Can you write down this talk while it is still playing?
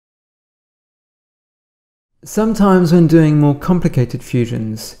Sometimes when doing more complicated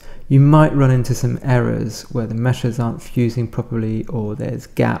fusions, you might run into some errors where the meshes aren't fusing properly, or there's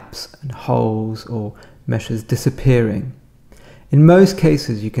gaps and holes or meshes disappearing. In most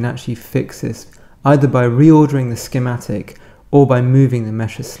cases, you can actually fix this either by reordering the schematic or by moving the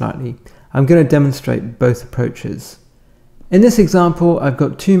meshes slightly. I'm going to demonstrate both approaches. In this example, I've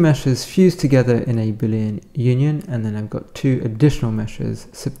got two meshes fused together in a Boolean union, and then I've got two additional meshes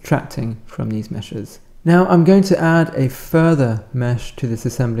subtracting from these meshes. Now I'm going to add a further mesh to this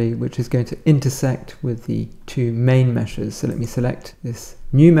assembly, which is going to intersect with the two main meshes. So let me select this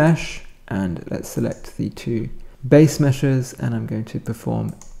new mesh, and let's select the two base meshes, and I'm going to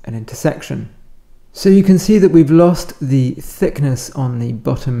perform an intersection. So you can see that we've lost the thickness on the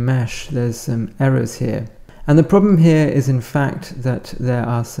bottom mesh. There's some errors here. And the problem here is in fact that there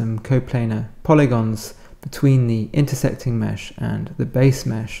are some coplanar polygons between the intersecting mesh and the base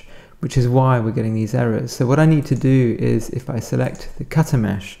mesh, which is why we're getting these errors. So what I need to do is, if I select the cutter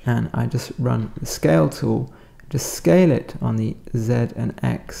mesh and I just run the scale tool, just scale it on the Z and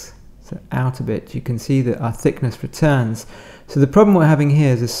X, so out a bit, you can see that our thickness returns. So the problem we're having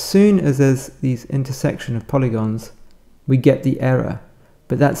here is as soon as there's these intersection of polygons, we get the error.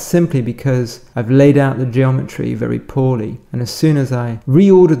 But that's simply because I've laid out the geometry very poorly. And as soon as I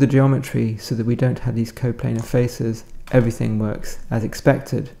reorder the geometry so that we don't have these coplanar faces, everything works as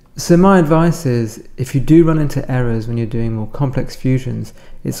expected. So my advice is, if you do run into errors when you're doing more complex fusions,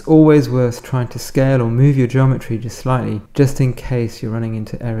 it's always worth trying to scale or move your geometry just slightly, just in case you're running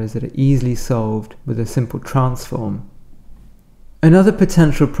into errors that are easily solved with a simple transform. Another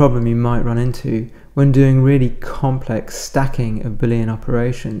potential problem you might run into when doing really complex stacking of Boolean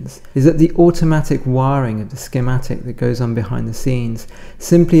operations is that the automatic wiring of the schematic that goes on behind the scenes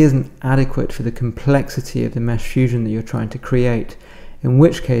simply isn't adequate for the complexity of the mesh fusion that you're trying to create, in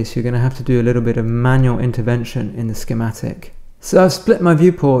which case you're going to have to do a little bit of manual intervention in the schematic. So I've split my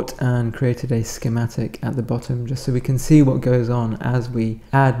viewport and created a schematic at the bottom just so we can see what goes on as we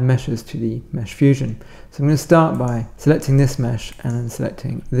add meshes to the mesh fusion. So I'm going to start by selecting this mesh and then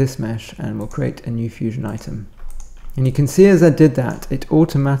selecting this mesh, and we'll create a new fusion item. And you can see as I did that, it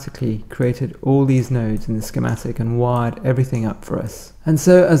automatically created all these nodes in the schematic and wired everything up for us. And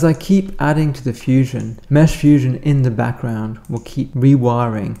so as I keep adding to the fusion, Mesh Fusion in the background will keep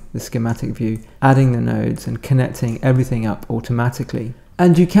rewiring the schematic view, adding the nodes and connecting everything up automatically.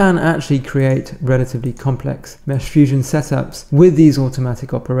 And you can actually create relatively complex Mesh Fusion setups with these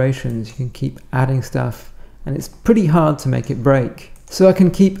automatic operations. You can keep adding stuff, and it's pretty hard to make it break. So I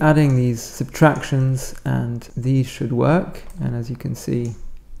can keep adding these subtractions, and these should work. And as you can see,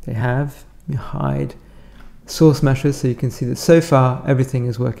 they have. You hide source meshes so you can see that so far everything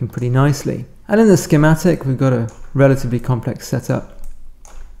is working pretty nicely. And in the schematic, we've got a relatively complex setup,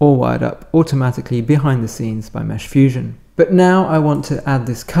 all wired up automatically behind the scenes by Mesh Fusion. But now I want to add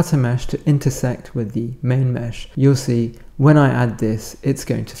this cutter mesh to intersect with the main mesh. You'll see when I add this, it's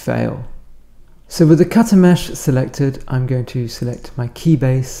going to fail. So with the cutter mesh selected, I'm going to select my key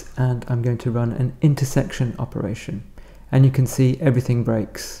base and I'm going to run an intersection operation. And you can see everything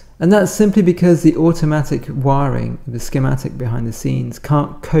breaks. And that's simply because the automatic wiring of the schematic behind the scenes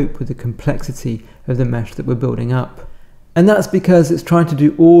can't cope with the complexity of the mesh that we're building up. And that's because it's trying to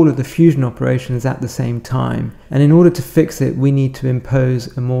do all of the fusion operations at the same time. And in order to fix it, we need to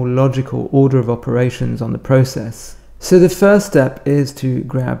impose a more logical order of operations on the process. So the first step is to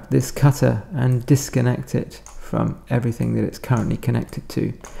grab this cutter and disconnect it from everything that it's currently connected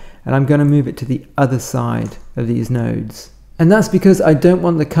to. And I'm going to move it to the other side of these nodes. And that's because I don't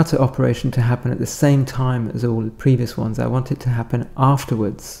want the cutter operation to happen at the same time as all the previous ones. I want it to happen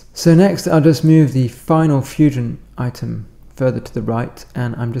afterwards. So next I'll just move the final fusion item further to the right,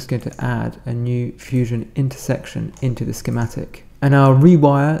 and I'm just going to add a new fusion intersection into the schematic. And I'll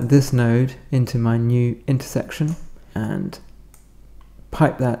rewire this node into my new intersection and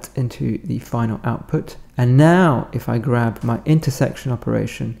pipe that into the final output. And now if I grab my intersection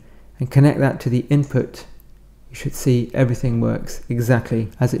operation and connect that to the input, you should see everything works exactly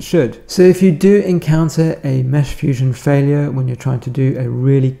as it should. So if you do encounter a Mesh Fusion failure when you're trying to do a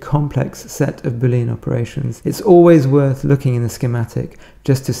really complex set of Boolean operations, it's always worth looking in the schematic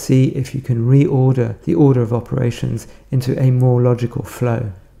just to see if you can reorder the order of operations into a more logical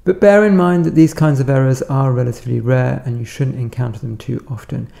flow. But bear in mind that these kinds of errors are relatively rare and you shouldn't encounter them too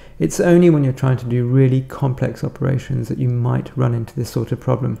often. It's only when you're trying to do really complex operations that you might run into this sort of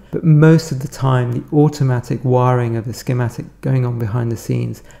problem. But most of the time, the automatic wiring of the schematic going on behind the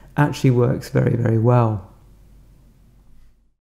scenes actually works very, very well.